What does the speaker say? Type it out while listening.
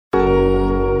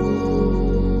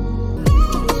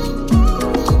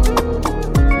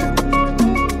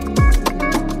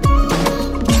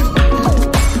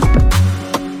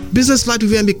Business Flight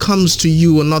with VMB comes to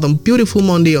you another beautiful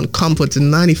Monday on Comfort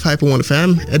 95.1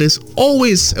 FM. It is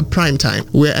always a prime time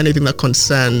where anything that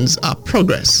concerns our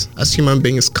progress as human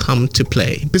beings come to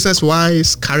play.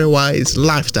 Business-wise, career-wise,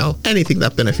 lifestyle, anything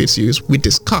that benefits you, we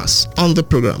discuss on the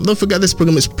program. Don't forget, this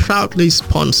program is proudly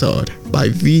sponsored by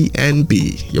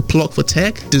VNB, your plug for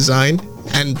tech, design,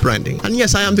 and branding. And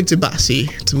yes, I am Victor Bassi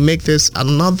to make this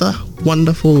another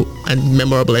wonderful and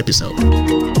memorable episode.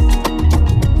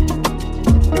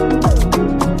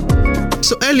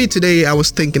 So early today, I was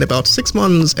thinking about 6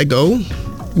 months ago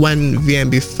when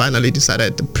VMB finally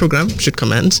decided the program should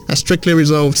commence. I strictly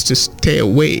resolved to stay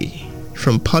away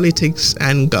from politics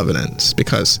and governance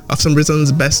because of some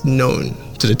reasons best known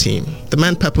to the team. The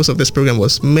main purpose of this program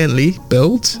was mainly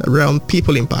built around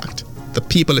people impact. The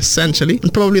people essentially,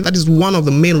 and probably that is one of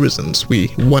the main reasons we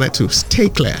wanted to stay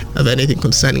clear of anything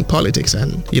concerning politics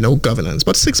and, governance.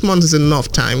 But 6 months is enough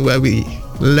time where we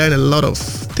learn a lot of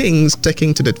things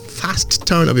taking to the fast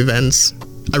turn of events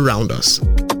around us.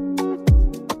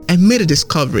 I made a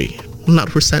discovery,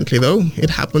 not recently though, it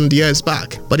happened years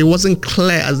back, but it wasn't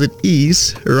clear as it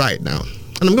is right now.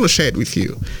 And I'm going to share it with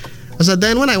you. So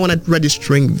then when I wanted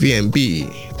registering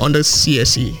VMB under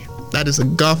CSE, that is a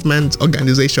government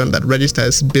organization that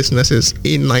registers businesses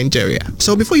in Nigeria.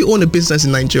 So before you own a business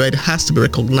in Nigeria, it has to be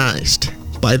recognized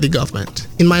by the government.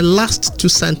 In my last 2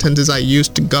 sentences, I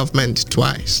used government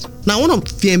twice. Now, one of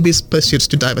VMB's pursuits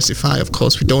to diversify, of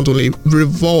course, we don't only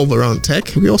revolve around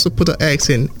tech, we also put our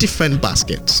eggs in different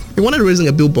baskets. We wanted raising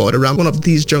a billboard around one of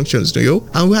these junctions,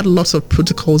 and we had lots of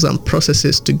protocols and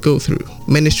processes to go through.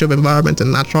 Ministry of Environment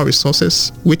and Natural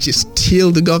Resources, which is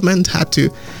still the government, had to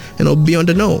be on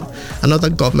the know, and other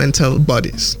governmental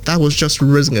bodies. That was just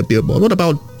raising a billboard. What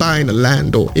about buying a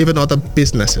land or even other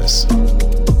businesses?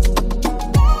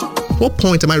 What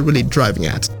point am I really driving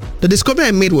at? The discovery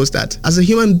I made was that as a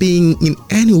human being in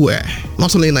anywhere,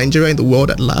 not only in Nigeria, in the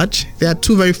world at large, there are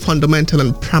 2 very fundamental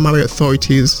and primary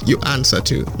authorities you answer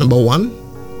to. Number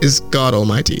 1 is God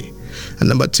Almighty, and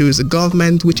number 2 is the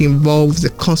government, which involves the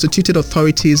constituted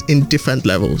authorities in different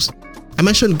levels. I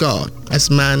mentioned God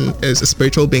as man is a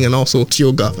spiritual being and also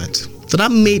your government. So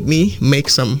that made me make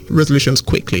some resolutions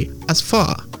quickly. As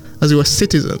far as you're a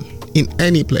citizen in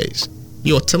any place,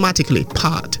 you're automatically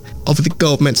part of the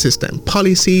government system.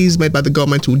 Policies made by the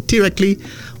government will directly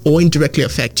or indirectly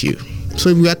affect you. So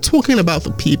if we are talking about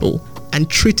the people and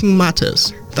treating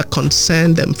matters that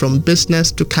concern them from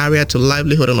business to career to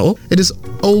livelihood and all, it is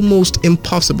almost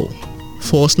impossible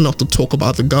for us not to talk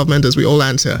about the government as we all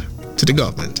answer to the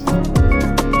government.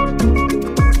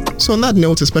 So on that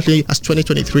note, especially as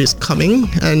 2023 is coming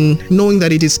and knowing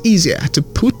that it is easier to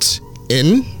put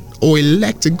in or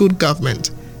elect a good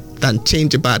government than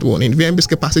change a bad one, in VMB's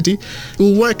capacity,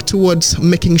 we'll work towards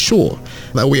making sure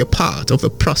that we are part of the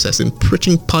process in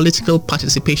preaching political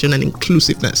participation and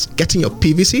inclusiveness, getting your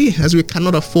PVC, as we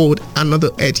cannot afford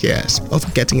another 8 years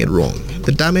of getting it wrong.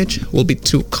 The damage will be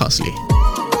too costly.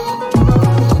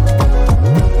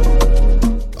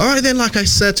 Alright then, like I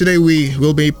said, today we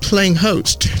will be playing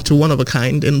host to one of a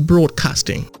kind in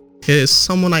broadcasting. He is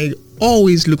someone I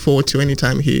always look forward to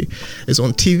anytime he is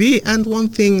on TV, and one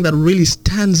thing that really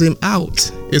stands him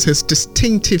out is his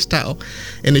distinctive style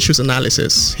in issues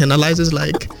analysis. He analyzes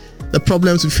like the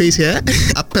problems we face here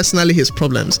are personally his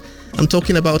problems. I'm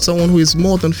talking about someone who is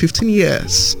more than 15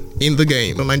 years in the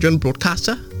game, a Nigerian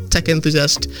broadcaster, tech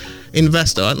enthusiast,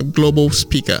 investor, and global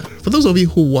speaker. For those of you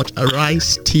who watch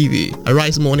Arise TV,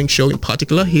 Arise Morning Show in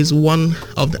particular, he's one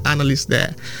of the analysts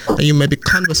there, and you may be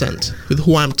conversant with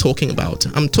who I'm talking about.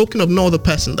 I'm talking of no other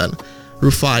person than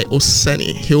Rufai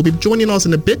Oseni. He'll be joining us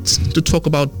in a bit to talk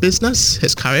about business,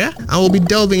 his career, and we'll be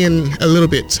delving in a little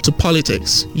bit to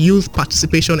politics, youth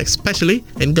participation, especially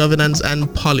in governance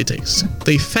and politics,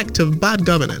 the effect of bad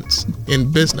governance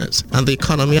in business and the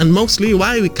economy, and mostly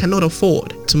why we cannot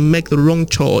afford to make the wrong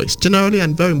choice, generally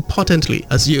and very importantly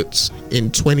as youths in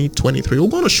 2023. We'll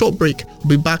go on a short break.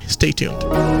 We'll be back. Stay tuned.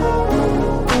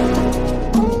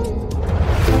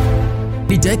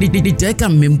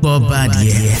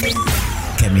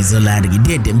 Kamizola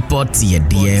did import ya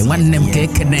dear one name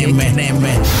cake name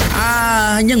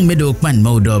young middle man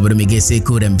modo but me get say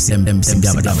could them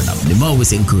the more we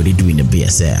sing could doing the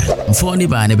BSR funny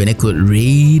bana bene could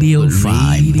radio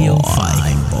fine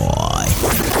boy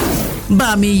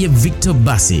Bami Victor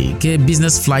Bassi ke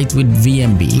business flight with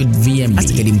VMB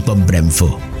as getting pom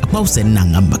bremfo about sen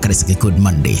nang ambakare ke could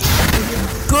Monday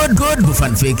good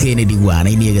bufan fake ni di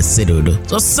wana ni ga sedodo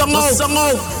so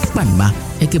songo panma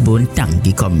ekebon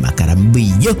tangi kom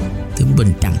makarambiyo.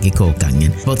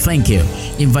 But thank you.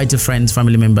 Invite your friends,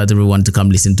 family members, everyone to come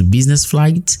listen to Business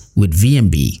Flight with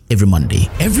VMB every Monday.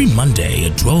 Every Monday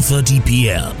at 12:30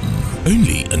 p.m.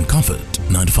 Only on Comfort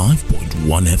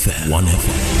 95.1 FM.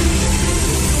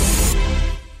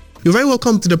 You're very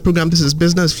welcome to the program. This is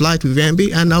Business Flight with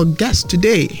VMB, and our guest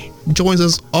today joins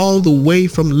us all the way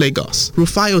from Lagos.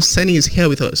 Rufai Oseni is here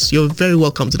with us. You're very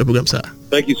welcome to the program, sir.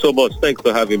 Thank you so much. Thanks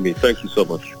for having me. Thank you so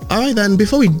much. All right, then,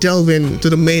 before we delve into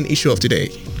the main issue of today,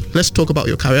 let's talk about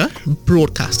your career,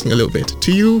 broadcasting a little bit.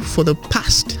 To you, for the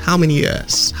past how many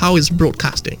years? How is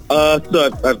broadcasting?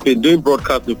 So I've been doing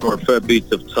broadcasting for a fair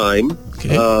bit of time.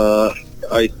 Okay.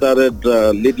 I started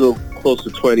little close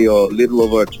to 20 or little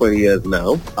over 20 years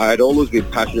now. I had always been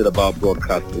passionate about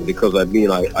broadcasting because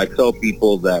I tell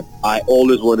people that I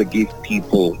always want to give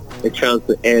people a chance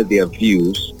to air their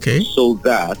views, so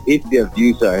that if their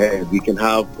views are aired, we can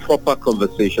have proper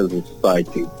conversations in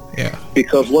society. Yeah.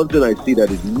 Because one thing I see that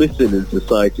is missing in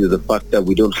society is the fact that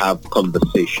we don't have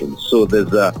conversations. So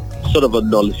there's a sort of a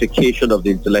nullification of the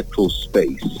intellectual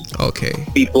space. Okay.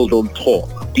 People don't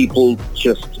talk. People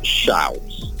just shout,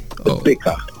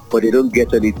 bicker, but they don't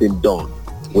get anything done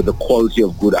with the quality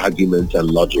of good arguments and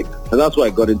logic. And that's why I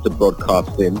got into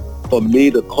broadcasting. For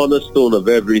me, the cornerstone of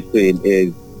everything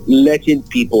is letting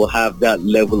people have that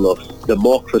level of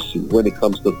democracy when it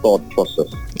comes to thought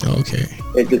process. Okay.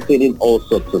 Entertaining all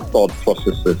sorts of thought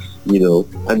processes,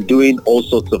 and doing all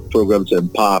sorts of programs to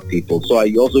empower people. So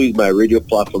I also use my radio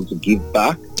platform to give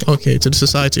back. Okay, to the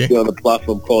society. On a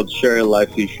platform called Sharing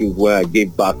Life Issues, where I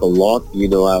give back a lot.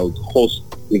 I would host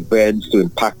events to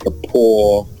impact the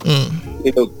poor.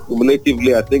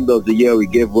 Cumulatively, I think there was a year we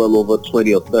gave well over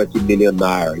 20 or 30 million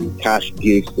naira in cash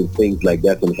gifts and things like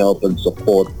that, and help and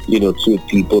support, to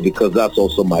people, because that's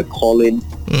also my calling.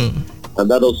 And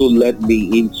that also led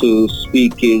me into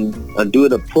speaking and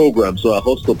doing a program. So I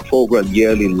host a program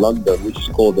yearly in London, which is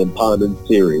called the Empowerment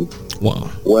Series. Wow.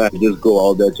 Where I just go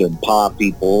out there to empower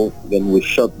people. Then we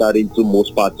shot that into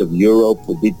most parts of Europe.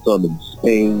 We did some in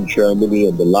Spain, Germany,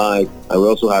 and the like. And we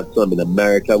also had some in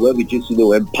America, where we just,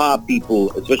 empower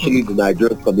people, especially the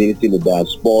Nigerian community in the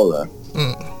diaspora.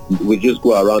 We just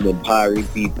go around empowering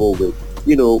people with,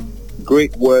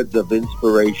 great words of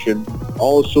inspiration,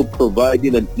 also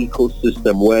providing an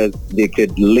ecosystem where they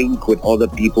could link with other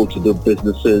people to do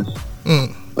businesses,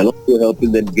 and also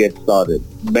helping them get started.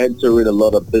 Mentoring a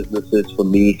lot of businesses for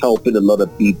me, helping a lot of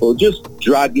people, just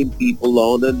dragging people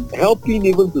on, and helping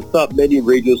even to start many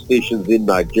radio stations in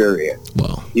Nigeria.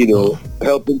 Wow.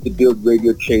 Helping to build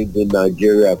radio chains in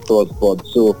Nigeria across board.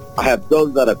 So I have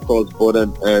done that across board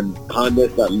and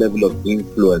harness that level of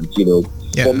influence,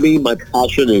 Yeah. For me, my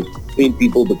passion is seeing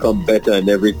people become better in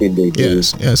everything they do.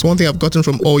 Yes. One thing I've gotten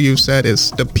from all you've said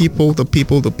is the people.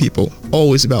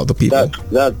 Always about the people.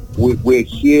 We're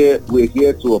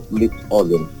here to uplift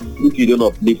others. If you don't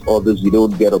uplift others, you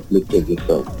don't get uplifted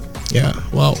yourself. Yeah.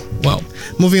 Wow.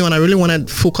 Moving on, I really wanted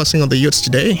focusing on the youths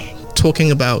today,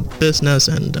 talking about business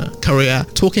and career.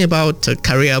 Talking about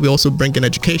career, we also bring in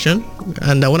education.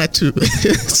 And I wanted to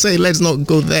say, let's not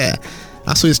go there.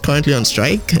 ASUU is currently on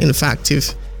strike. In fact,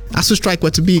 if ASUU strike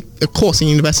were to be a course in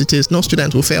universities, no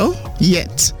students will fail,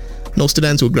 yet no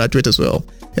students will graduate as well.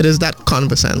 It is that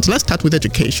conversant. Let's start with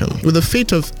education. With the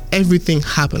fate of everything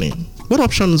happening, what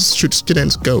options should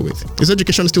students go with? Is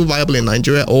education still viable in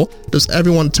Nigeria, or does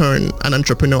everyone turn an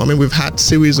entrepreneur? I mean, we've had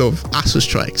series of ASUU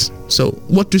strikes. So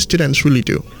what do students really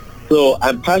do? So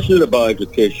I'm passionate about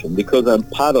education because I'm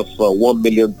part of 1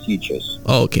 Million Teachers.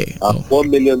 Oh, okay. 1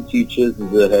 Million Teachers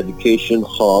is an education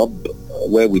hub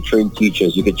where we train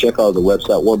teachers. You can check out the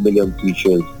website, 1 Million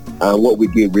Teachers. And what we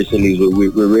did recently is we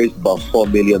raised about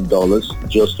 $4 million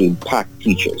just to impact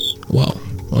teachers. Wow.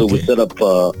 Okay. So we set up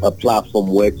a platform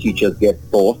where teachers get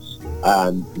thoughts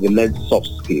and they learn soft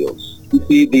skills. You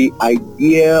see, the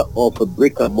idea of a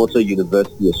brick-and-mortar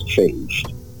university has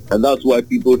changed. And that's why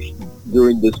people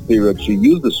during this period should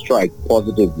use the strike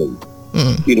positively.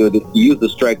 They use the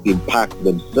strike to impact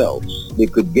themselves. They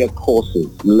could get courses,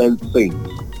 learn things.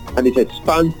 And it's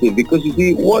expansive because you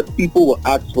see, what people will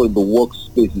ask for in the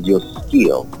workspace is your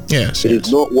skill. Yes. It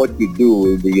is not what you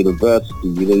do in the university.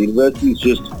 The university is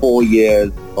just 4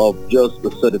 years of just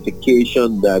the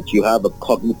certification that you have a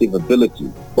cognitive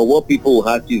ability. But what people will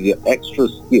ask is your extra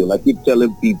skill. I keep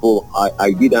telling people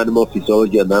I did animal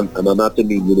physiology and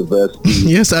anatomy in university.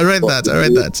 Yes, I read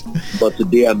that. But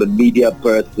today I'm a media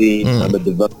person, I'm a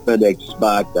development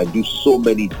expert, I do so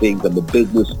many things, I'm a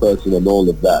business person and all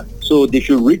of that. So they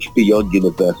should reach beyond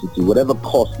university. Whatever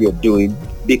course they're doing,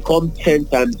 become 10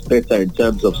 times better in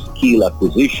terms of skill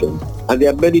acquisition And there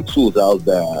are many tools out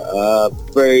there.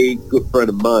 Very good friend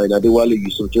of mine, Adewale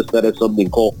Yusuf, just started something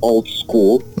called Alt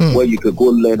School, where you could go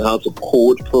learn how to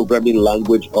code programming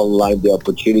language online. The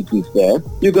opportunities there.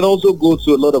 You can also go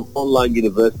to a lot of online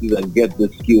universities and get the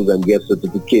skills and get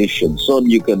certifications. Some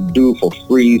you can do for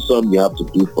free, some you have to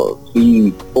do for a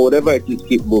fee, or whatever it is,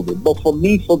 keep moving. But for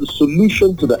me, for the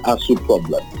solution to the ASUU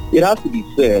problem, it has to be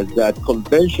said that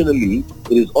conventionally,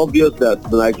 it is obvious that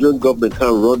the Nigerian government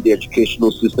can't run the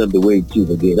educational system the way it is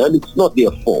again. And it's not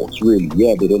their fault, really.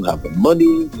 Yeah, they don't have the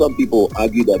money. Some people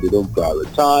argue that they don't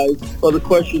prioritize. But the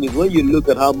question is, when you look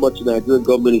at how much the Nigerian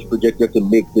government is projected to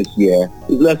make this year,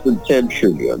 it's less than 10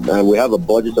 trillion. And we have a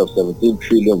budget of 17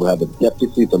 trillion. We have a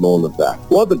deficit and all of that.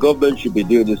 What the government should be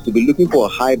doing is to be looking for a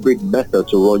hybrid method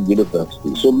to run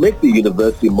universities. So make the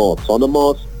university more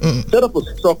autonomous. Set up a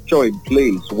structure in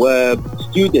place where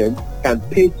students can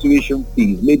pay tuition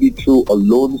fees, maybe through a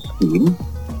loan scheme,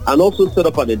 and also set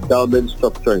up an endowment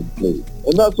structure in place.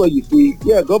 And that's why you see,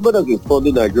 government has been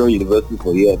funding Nigerian universities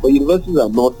for years, but universities are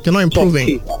not They're not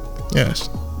improving. top cadre. Yes.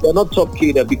 They're not top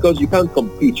cadre because you can't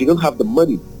compete. You don't have the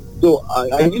money. So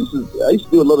I used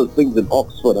to do a lot of things in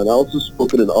Oxford, and I also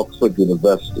spoken in Oxford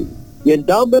University. The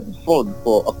endowment fund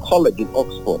for a college in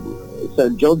Oxford,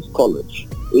 St. John's College,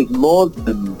 is more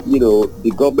than,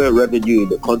 the government revenue in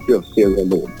the country of Sierra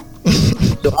Leone.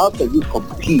 So how can you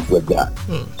compete with that?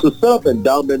 So set up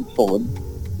endowment fund,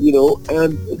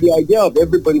 and the idea of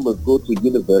everybody must go to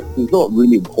university is not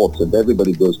really important.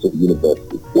 Everybody goes to the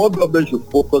university. What government should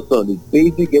focus on is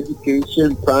basic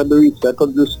education, primary,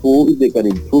 secondary school. If they can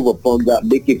improve upon that,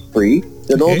 make it free.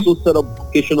 Then also set up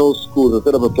vocational schools and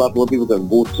set up a platform where people can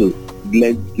go to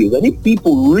learn skills. And if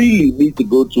people really need to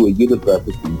go to a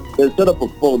university, then set up a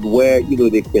fund where,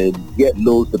 they can get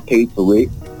loans to pay for it,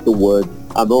 the word,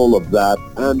 and all of that.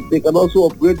 And they can also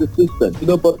upgrade the system.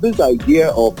 But this idea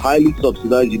of highly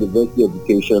subsidized university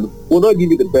education will not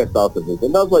give you the best out of it.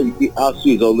 And that's why you see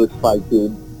ASUU is always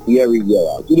fighting year in, year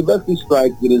out. University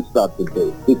strikes didn't start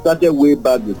today. They started way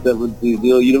back in the 70s.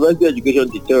 University education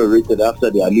deteriorated after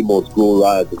the Alimos School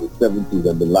riots in the 70s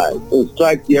and the like. So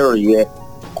strikes year on year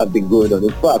have been going on.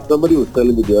 In fact, somebody was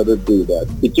telling me the other day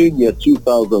that between year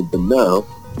 2000 and now,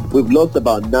 we've lost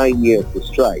about 9 years to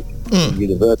strike in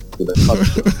universities in the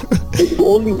country. It's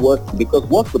only worse because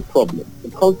what's the problem?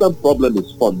 The constant problem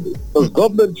is funding. Does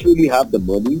government really have the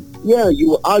money? Yeah, you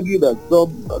will argue that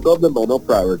some government might not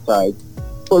prioritize.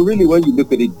 But really, when you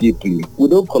look at it deeply, we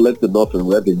don't collect enough in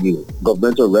revenue,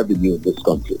 governmental revenue in this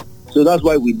country. So that's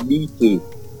why we need to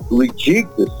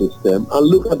rejig the system and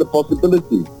look at the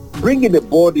possibilities. Bring in a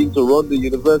board in to run the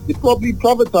university, probably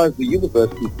privatize the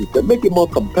university system, make it more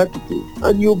competitive,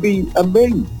 and you'll be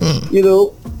amazed,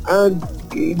 and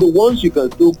the ones you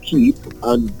can still keep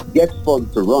and get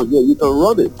funds to run, you can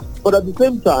run it. But at the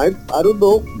same time, I don't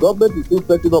know, government is still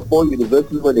setting up more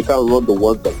universities when they can't run the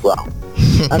ones on ground.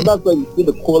 And that's why you see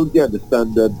the quality and the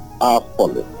standards are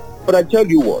falling. But I tell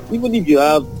you what, even if you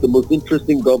have the most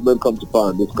interesting government come to power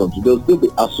in this country, there'll still be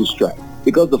ASUU strike.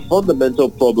 Because the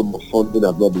fundamental problem of funding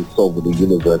has not been solved with the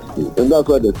universities. And that's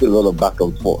why there's still a lot of back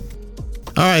and forth.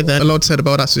 All right, then. A lot said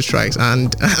about ASUU strikes.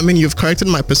 And, you've corrected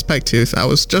my perspective. I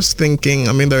was just thinking,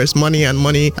 there is money and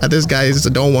money. These guys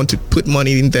don't want to put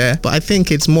money in there. But I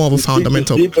think it's more of a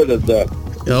fundamental... It's deeper than that.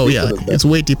 It's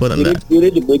way deeper than that. You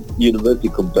need to make university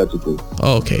competitive.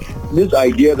 Oh, okay. This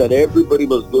idea that everybody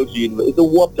must go to university, it's a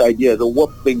warped idea. It's a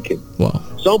warped thinking. Wow.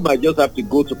 Some might just have to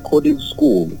go to coding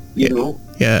school, you know.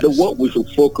 Yes. So what we should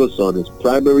focus on is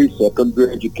primary,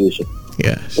 secondary education.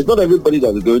 Yes. It's not everybody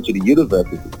that is going to the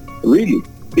university, really.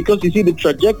 Because you see, the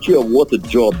trajectory of what a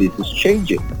job is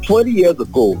changing. 20 years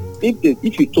ago,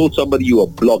 if you told somebody you were a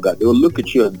blogger, they will look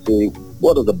at you and say,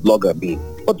 what does a blogger mean?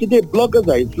 But today, bloggers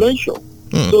are influential.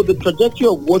 So the trajectory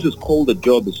of what is called a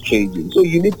job is changing. So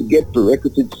you need to get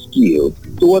prerequisite skills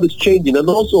to what is changing. And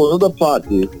also another part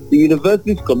is the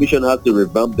Universities Commission has to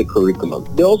revamp the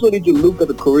curriculum. They also need to look at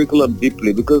the curriculum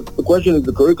deeply because the question is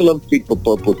the curriculum fit for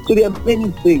purpose. So there are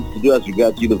many things to do as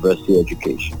regards university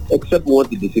education, except we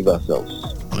want to deceive ourselves.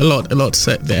 A lot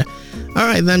said there. All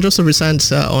right, then just a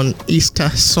recent on Easter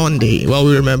Sunday. Well,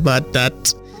 we remember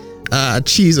that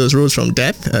Jesus rose from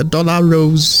death. Dollar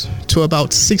rose to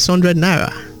about 600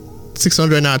 naira.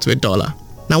 600 naira to $1.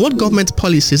 Now, what government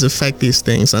policies affect these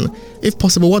things? And if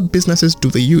possible, what businesses do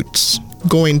the youths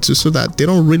go into so that they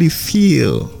don't really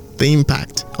feel the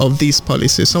impact of these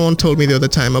policies? Someone told me the other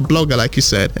time, a blogger, like you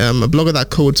said, a blogger that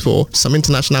codes for some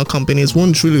international companies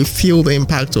won't really feel the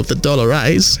impact of the dollar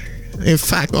rise. In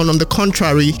fact, on the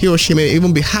contrary, he or she may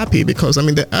even be happy because,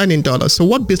 they're earning dollars. So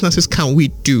what businesses can we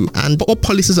do? And what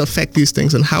policies affect these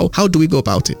things? And how do we go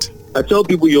about it? I tell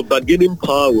people your bargaining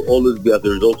power will always be as a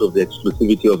result of the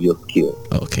exclusivity of your skill.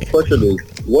 Okay. The question is,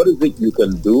 what is it you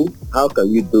can do? How can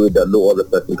you do it that no other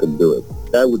person can do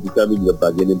it? That would determine your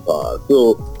bargaining power.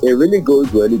 So it really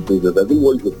goes to any business. I think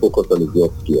what you should focus on is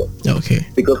your skill. Okay.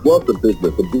 Because what's the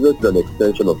business? The business is an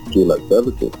extension of skill and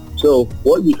services. So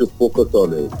what you should focus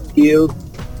on is skills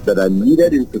that are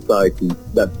needed in society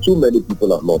that too many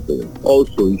people are not doing.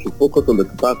 Also, you should focus on the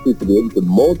capacity to be able to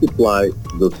multiply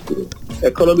those skills.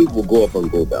 Economies will go up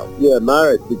and go down. Yeah,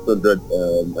 Naira is 600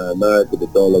 Naira to the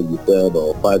dollar, you said,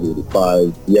 or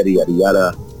 585, yada, yada,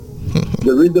 yada.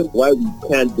 The reason why we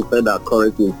can't defend our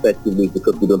currency effectively is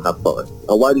because we don't have funds.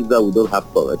 And why is that we don't have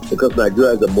funds? Because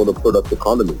Nigeria is a monoproduct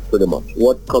economy, pretty much.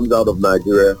 What comes out of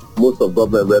Nigeria, most of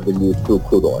government revenue is through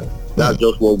crude oil. That's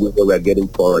just one way where we're getting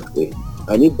forex in.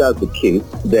 And if that's the case,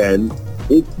 then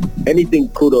if anything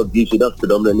crude or diesel, that's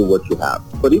predominantly what you have.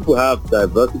 But if we have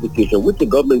diversification, which the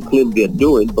government claims they're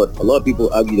doing, but a lot of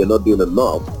people argue they're not doing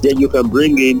enough, then you can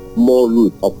bring in more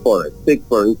routes of forex. Take,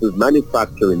 for instance,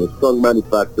 manufacturing, a strong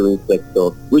manufacturing sector,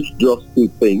 which just two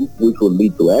things, which will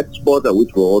lead to export and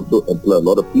which will also employ a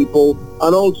lot of people.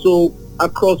 And also,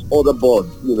 across other boards,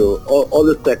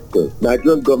 other sectors,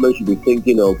 Nigerian government should be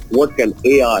thinking of what can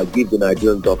AI give the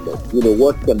Nigerian government?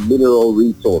 What can mineral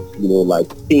resource, like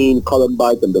tin,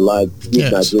 columbite and the like,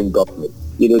 give Nigerian government?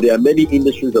 There are many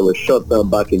industries that were shut down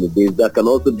back in the days that can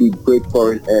also be great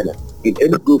foreign earners. In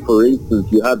Enugu, for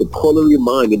instance, you had the colliery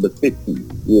mine in the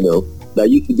 50s, that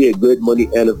used to be a great money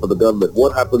earner for the government.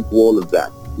 What happened to all of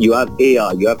that? You have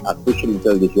AI, you have artificial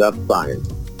intelligence, you have science.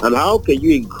 And how can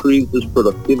you increase this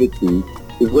productivity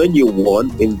is when you, one,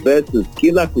 invest in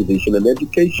skill acquisition and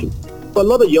education. But a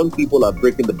lot of young people are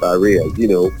breaking the barriers,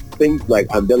 things like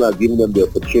Andela are giving them the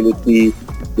opportunity,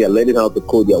 they're learning how to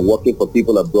code, they're working for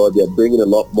people abroad, they're bringing a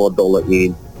lot more dollar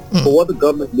in. But what the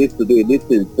government needs to do, it needs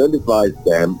to incentivize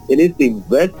them, it needs to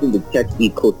invest in the tech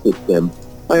ecosystem,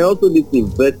 and it also needs to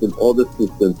invest in other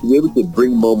systems to be able to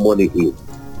bring more money in.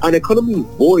 An economy is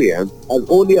buoyant and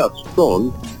only as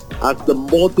strong as the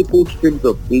multiple streams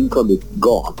of income is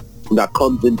gone that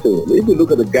comes into it. If you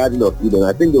look at the Garden of Eden,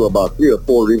 I think there were about 3 or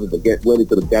 4 rivers that went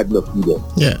into the Garden of Eden.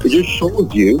 Yeah. It just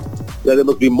shows you that there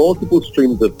must be multiple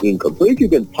streams of income. So if you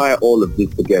can tie all of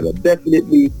this together,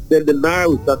 definitely, then the Naira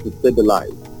will start to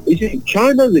stabilize. You see,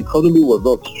 China's economy was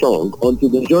not strong until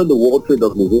they joined the World Trade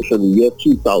Organization in year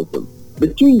 2000.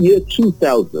 Between year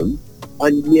 2000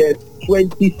 and year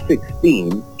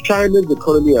 2016, China's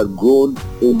economy has grown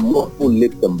in multiple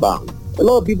leaps and bounds. A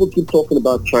lot of people keep talking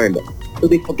about China, so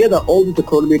they forget that all these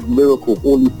economic miracles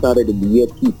only started in the year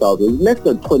 2000. Less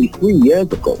than 23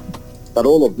 years ago that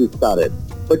all of this started.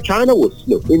 But China was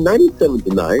slow. In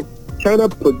 1979, China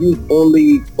produced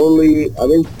only I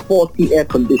think 40 air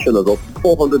conditioners or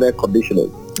 400 air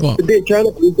conditioners. Wow. Today,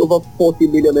 China produced over 40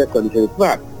 million air conditioners. In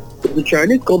fact, there's a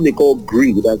Chinese company called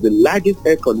Gree that's the largest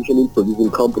air conditioning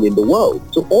producing company in the world.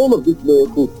 So all of these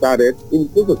miracles started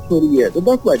in just 20 years. And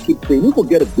that's why I keep saying we could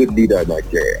get a good leader in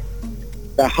Nigeria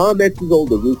that harnesses all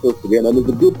the resources together and is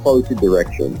a good policy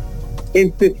direction.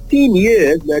 In 15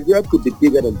 years, Nigeria could be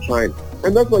bigger than China.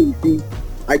 And that's why you see,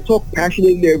 I talk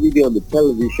passionately every day on the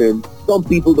television. Some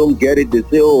people don't get it. They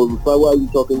say, oh, Rufai, why are you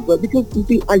talking? But because, you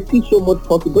see, I see so much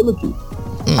possibility.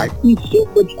 I see so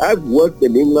much. I've worked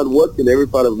in England, worked in every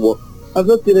part of the world. I've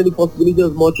not seen any possibility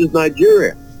as much as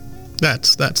Nigeria.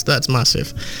 That's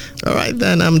massive. All right,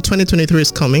 then 2023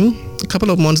 is coming. A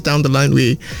couple of months down the line,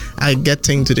 we are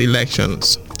getting to the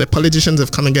elections. The politicians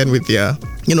have come again with their,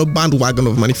 bandwagon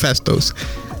of manifestos.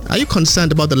 Are you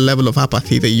concerned about the level of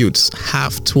apathy the youths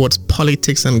have towards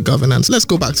politics and governance? Let's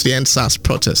go back to the NSAS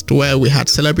protest, where we had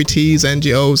celebrities,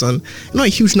 NGOs, and a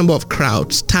huge number of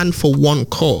crowds stand for one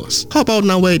cause. How about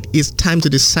now where it is time to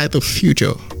decide the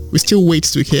future? We still wait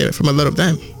to hear from a lot of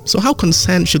them. So how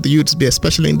concerned should the youths be,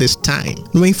 especially in this time,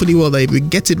 knowing fully well that if we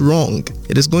get it wrong,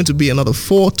 it is going to be another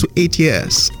 4 to 8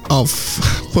 years of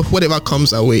whatever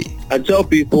comes our way? I tell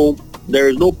people there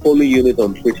is no polling unit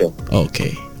on Twitter.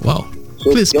 Okay, wow. So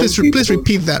please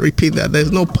repeat that.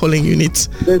 There's no polling unit.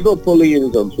 There's no polling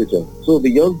unit on Twitter. So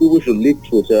the young people should leave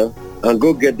Twitter and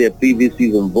go get their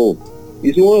PVCs and vote.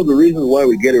 You see, one of the reasons why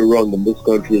we get it wrong in this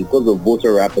country is because of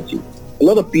voter apathy. A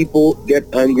lot of people get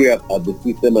angry at the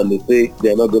system and they say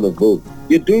they're not going to vote.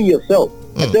 You're doing yourself.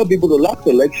 I tell people the last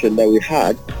election that we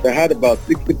had, that had about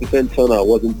 60% turnout,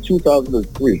 was in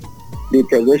 2003, the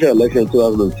presidential election in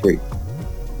 2003.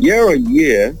 Year on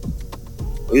year,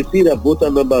 you see that voter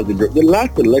numbers, the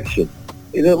last election,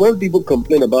 when people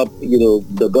complain about,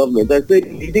 the government, I say,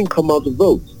 you didn't come out to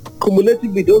vote.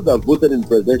 Cumulatively, those that voted in the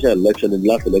presidential election in the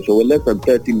last election were less than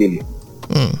 30 million.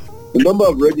 The number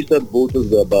of registered voters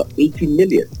were about 80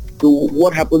 million. to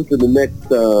what happens to the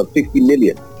next 50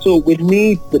 million. So we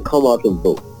need to come out and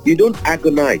vote. You don't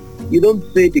agonize. You don't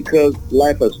say because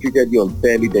life has treated you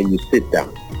unfairly, then you sit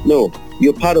down. No,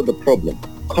 you're part of the problem.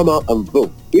 Come out and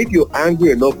vote. If you're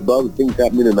angry enough about the things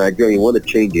happening in Nigeria and you want to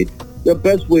change it, the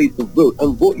best way is to vote,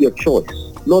 and vote your choice.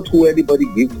 Not who anybody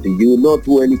gives to you, not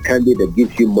who any candidate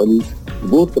gives you money.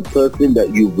 Vote the person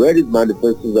that you've read his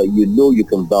manifestos that you know you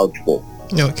can vouch for.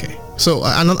 Okay. So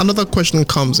another question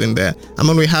comes in there. I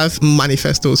mean, we have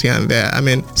manifestos here and there. I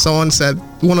mean, someone said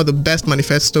one of the best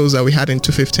manifestos that we had in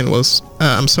 2015 was,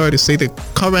 I'm sorry to say, the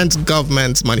current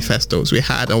government's manifestos. We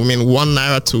had, I mean, 1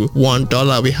 naira to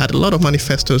 $1. We had a lot of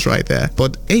manifestos right there.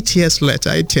 But 8 years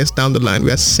later, 8 years down the line, we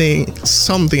are seeing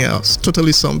something else,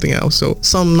 totally something else. So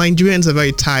some Nigerians are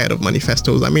very tired of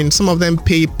manifestos. I mean, some of them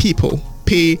pay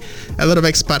a lot of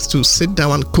experts to sit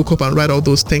down and cook up and write all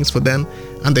those things for them,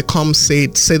 and they come say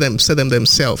them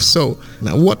themselves. So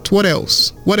now what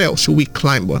else should we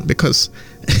climb on? Because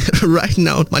right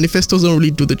now manifestos don't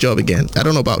really do the job again. I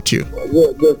don't know about you.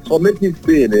 The formative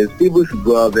thing is people should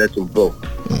go out there to vote.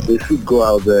 They should go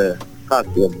out there,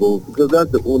 cast their vote, because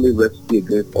that's the only recipe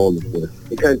against all of this.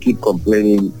 They can't keep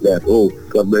complaining that,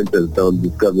 government has done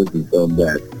this, government has done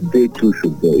that. They too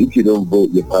should go. If you don't vote,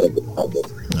 you're part of the problem.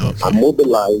 Okay. I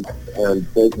mobilize and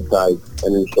sensitize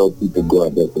and ensure people go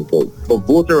out there to vote. But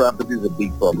voter apathy is a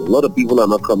big problem. A lot of people are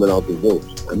not coming out to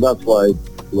vote, and that's why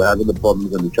we're having the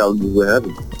problems and the challenges we're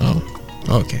having.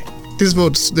 Oh, okay. These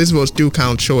votes do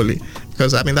count, surely,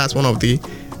 because I mean that's one of the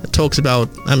talks about.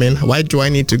 I mean, why do I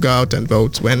need to go out and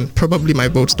vote when probably my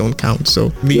votes don't count?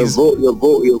 So your vote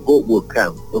will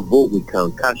count. Your vote will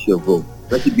count. Cast your vote.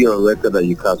 Let it be on record that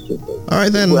you cast your vote. All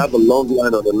right, then. We have a long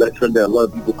line on election day. A lot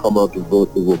of people come out to vote.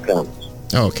 It will count.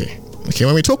 Okay.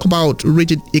 When we talk about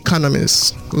rigid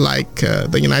economies like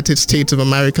the United States of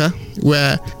America,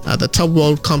 where the top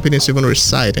world companies even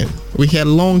reside in, we hear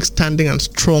long-standing and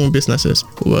strong businesses.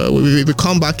 We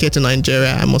come back here to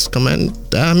Nigeria, I must comment.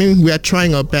 I mean, we are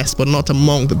trying our best, but not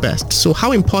among the best. So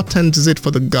how important is it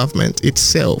for the government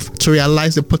itself to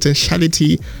realize the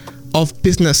potentiality of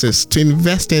businesses to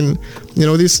invest in,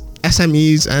 these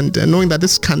SMEs and knowing that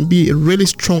this can be a really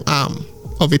strong arm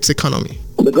of its economy?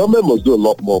 The government must do a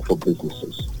lot more for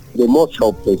businesses. They must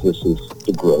help businesses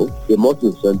to grow. They must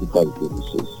incentivize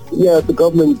businesses. Yeah, the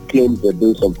government claims they're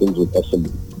doing some things with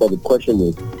SME, but the question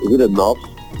is it enough?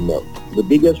 No. The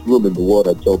biggest room in the world,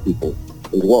 I tell people,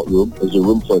 is what room? Is a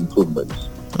room for improvements.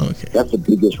 Okay. That's the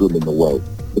biggest room in the world,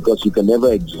 because you can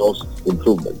never exhaust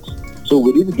improvements. So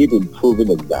we need to keep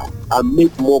improving on that and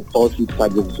make more policy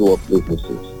targets to our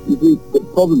businesses. You see, the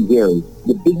problem here is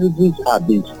the businesses are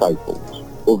being stifled.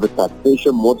 Over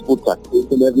taxation, multiple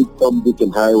taxation, every time they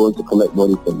can hire one to collect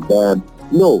money from them.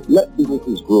 No, let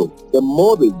businesses grow. The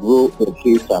more they grow, they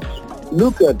pay tax.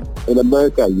 Look at in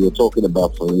America you were talking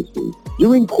about, for instance.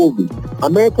 During COVID,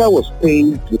 America was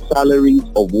paying the salaries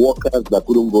of workers that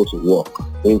couldn't go to work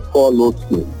in furlough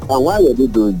scheme. And why were they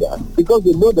doing that? Because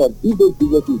they know that if those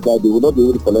businesses died, they will not be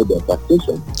able to collect their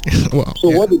taxation.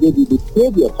 What did they do? They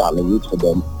paid their salaries for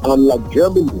them. And like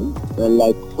Germany and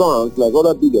like France, like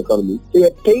other big economies, they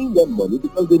are paying them money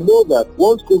because they know that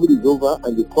once COVID is over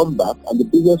and they come back and the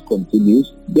business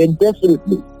continues, then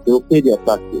definitely they will pay their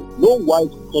taxes. No wise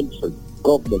country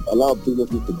government allow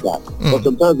businesses to die. But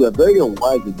sometimes we are very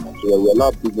unwise in Nigeria. We allow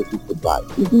businesses to die.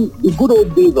 You see, the good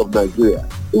old days of Nigeria,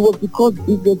 it was because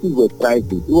businesses were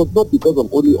thriving. It was not because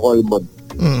of only oil money.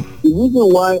 The reason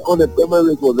why unemployment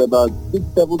rate was about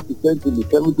 6-7% in the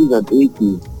 70s and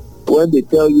 80s, when they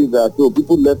tell you that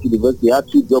people left university, had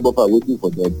 2 job offers waiting for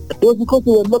them, it was because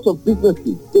there were lots of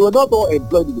businesses. They were not all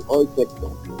employed in the oil sector.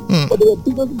 But there were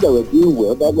businesses that were doing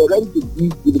well, that were ready to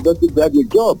give university graduate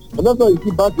jobs. And that's why you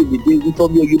see back in the days,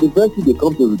 from your university, they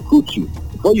come to recruit you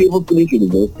before you even finish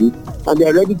university, and they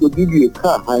are ready to give you a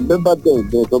car. I remember then,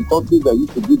 there were some companies that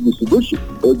used to give distribution.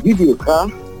 They'll give you a car,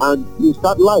 and you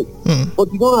start life.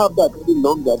 But you don't have that any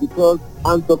longer because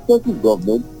unsuccessful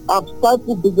governments have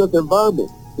stifled business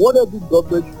environment. What every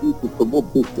government should do to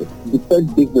promote business,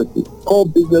 defend businesses, call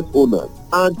business owners,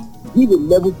 and give a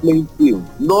level playing field,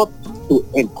 not to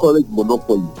encourage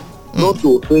monopoly, not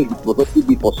to say it must only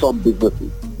be for some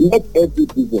businesses. Let every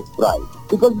business thrive.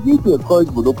 Because if you encourage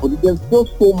monopoly, there's still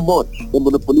so much a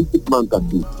monopolistic man can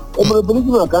do. A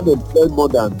monopolistic man can't employ more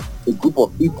than a group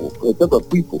of people, a set of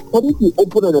people. But if you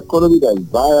open an economy that is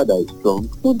viable, that is strong,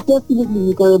 then definitely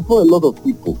you can employ a lot of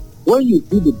people. When you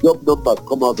see the job numbers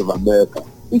come out of America,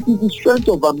 it is the strength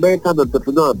of American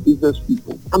entrepreneur and business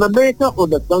people. And America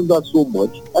understands that so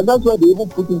much, and that's why they even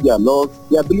put in their laws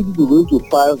the ability to be able to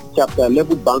file Chapter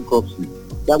 11 bankruptcy.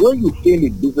 That when you fail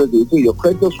in business, they say your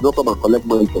creditors should not come and collect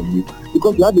money from you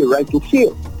because you have the right to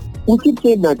fail. We keep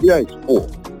saying Nigeria is poor.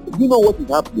 Do you know what is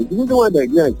happening? The reason why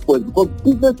Nigeria is poor is because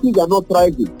businesses are not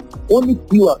thriving. Only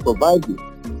few are surviving.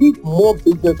 If more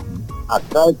businesses are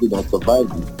thriving and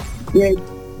surviving, then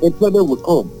employment will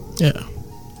come. Yeah.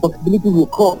 Possibilities will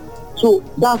come. So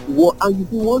that's what, and you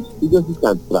see, once businesses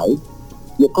can thrive,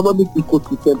 the economic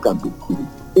ecosystem can be created.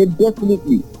 And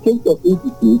definitely, case of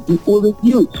insecurity will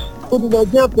reduce. So the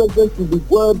Nigerian president should be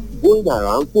going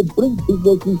around to bring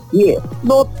businesses here,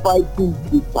 not fighting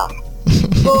Twitter,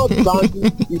 not banning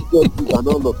businesses and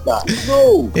all of that.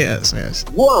 No. Yes.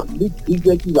 Go and meet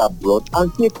businesses abroad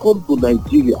and say, come to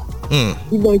Nigeria. The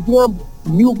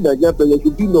new Nigerian president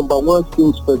should be number one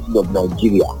salesperson of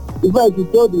Nigeria. In fact, you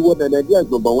tell the world that Nigeria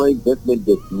is number one investment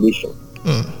destination.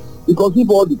 Because if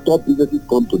all the top businesses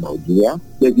come to Nigeria,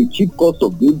 there's a cheap cost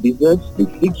of doing business, the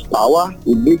fixed power,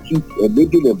 it makes it a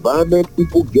making environment,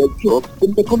 people get jobs,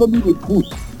 and the economy will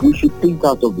boost. We should think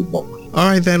out of the box. All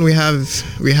right, then we have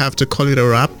to call it a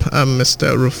wrap.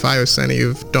 Mr. Rufai Oseni,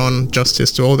 you've done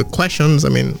justice to all the questions. I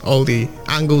mean, all the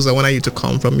angles I wanted you to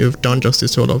come from, you've done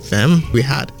justice to all of them. We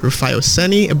had Rufai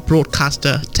Oseni, a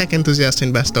broadcaster, tech enthusiast,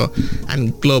 investor,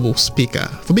 and global speaker.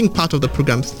 For being part of the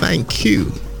program, thank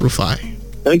you, Rufai.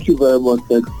 Thank you very much.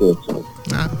 Thanks for your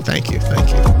time. Thank you.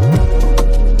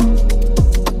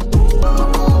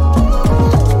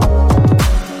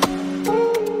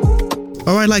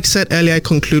 All right, like I said earlier, I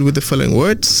conclude with the following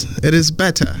words. It is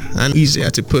better and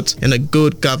easier to put in a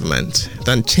good government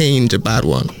than change a bad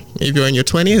one. If you're in your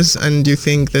 20s and you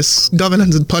think this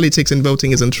governance and politics and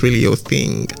voting isn't really your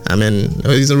thing, it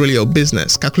isn't really your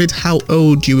business, calculate how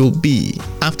old you will be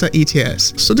after 8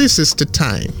 years. So this is the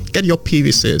time. Get your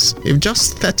PVCs. If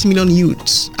just 30 million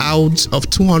youths out of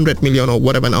 200 million or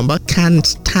whatever number can't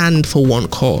stand for one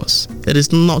cause, it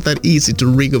is not that easy to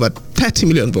rig over 30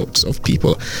 million votes of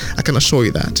people. I can assure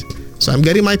you that. So I'm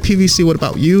getting my PVC. What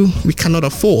about you? We cannot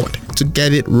afford to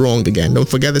get it wrong again. Don't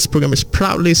forget, this program is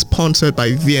proudly sponsored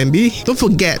by VNB. Don't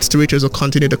forget to reach us or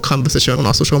continue the conversation on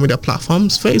our social media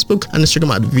platforms, Facebook and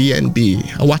Instagram at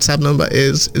VNB. Our WhatsApp number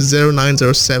is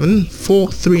 0907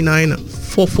 439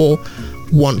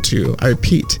 4412. I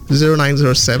repeat,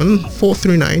 0907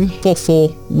 439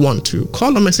 4412.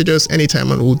 Call or message us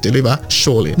anytime and we'll deliver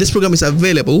surely. This program is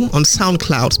available on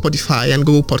SoundCloud, Spotify, and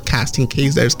Google Podcast in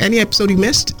case there's any episode you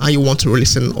missed and you want to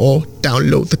listen or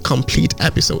download the complete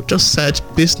episode. Just search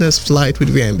Business Flight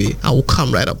with VNB. I will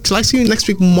come right up. Till I see you next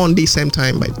week, Monday, same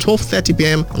time by 12:30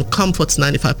 p.m. on Comforts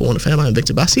 95.1 FM. I'm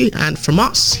Victor Bassi, and from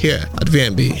us here at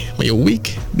VNB, may your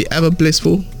week be ever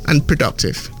blissful and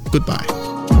productive. Goodbye.